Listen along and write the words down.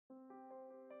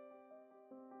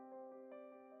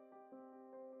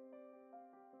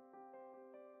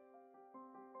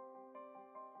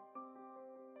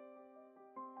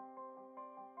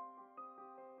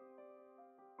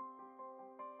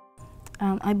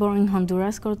I born in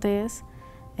Honduras, Cortez,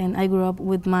 and I grew up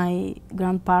with my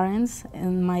grandparents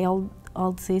and my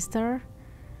old sister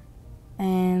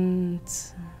and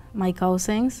my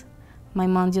cousins. My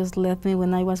mom just left me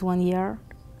when I was 1 year.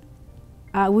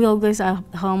 We always at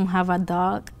home have a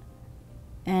dog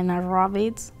and a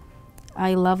rabbit.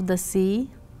 I love the sea.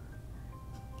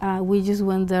 We just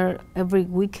went there every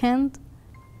weekend.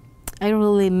 I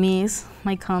really miss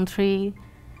my country,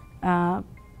 my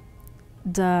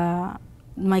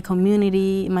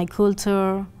community, my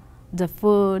culture, the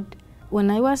food.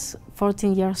 When I was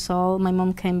 14 years old, my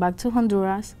mom came back to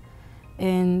Honduras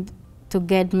and to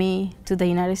get me to the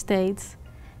United States.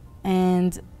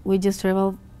 And we just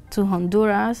traveled to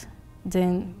Honduras,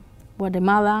 then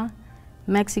Guatemala,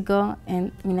 Mexico,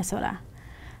 and Minnesota.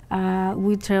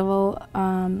 We travel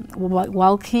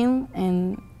walking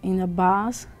and in a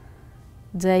bus,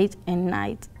 day and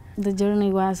night. The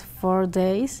journey was 4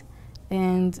 days,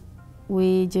 and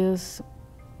we just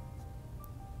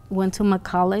went to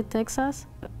McAllen, Texas.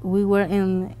 We were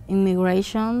in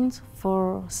immigration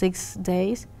for 6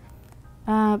 days.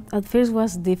 At first it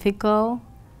was difficult,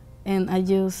 and I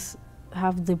just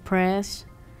have depressed.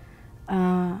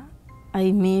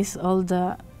 I miss all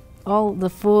the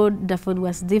food. The food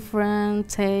was different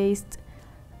taste.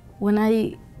 When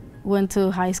I went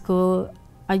to high school,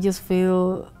 I just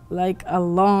feel like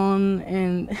alone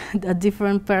and a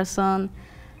different person.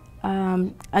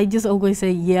 I just always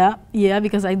say yeah,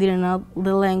 because I didn't know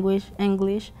the language,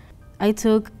 English. I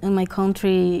took in my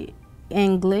country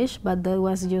English, but that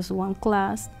was just one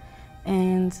class.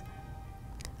 And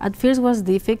at first it was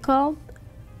difficult,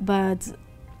 but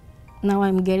now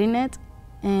I'm getting it.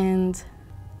 And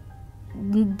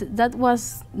that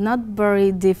was not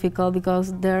very difficult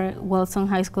because there, Wilson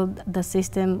High School, the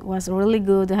system was really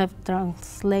good. They have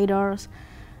translators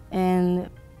and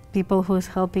people who's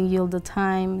helping you all the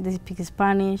time. They speak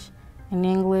Spanish and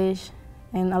English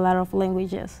and a lot of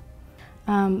languages.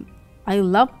 I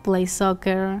love play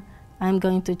soccer. I'm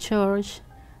going to church.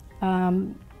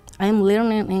 I'm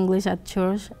learning English at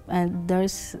church, and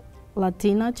there's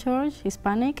Latino church,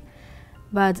 Hispanic,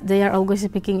 but they are always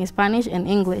speaking Spanish and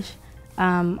English.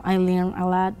 I learn a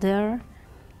lot there.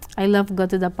 I love go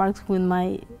to the parks with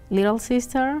my little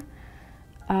sister.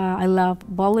 I love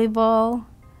volleyball.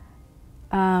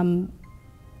 I'm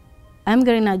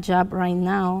getting a job right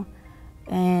now,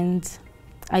 and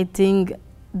I think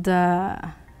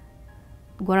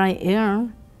what I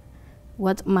earn,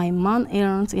 what my mom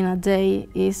earns in a day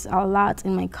is a lot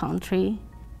in my country.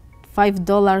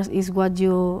 $5 is what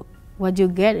you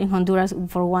get in Honduras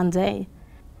for 1 day.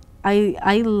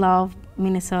 I love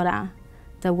Minnesota,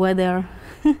 the weather.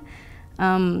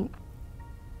 The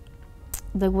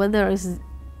weather is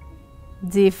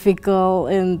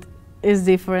difficult and is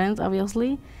different,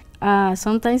 obviously.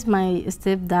 Sometimes my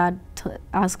stepdad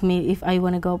asks me if I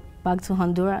want to go back to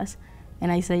Honduras,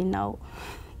 and I say no.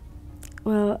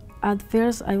 Well, at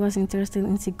first I was interested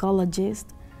in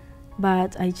psychologist,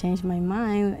 but I changed my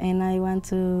mind and I want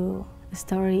to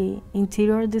study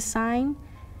interior design,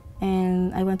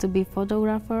 and I want to be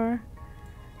photographer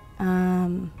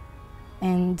and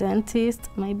dentist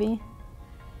maybe,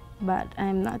 but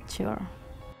I'm not sure.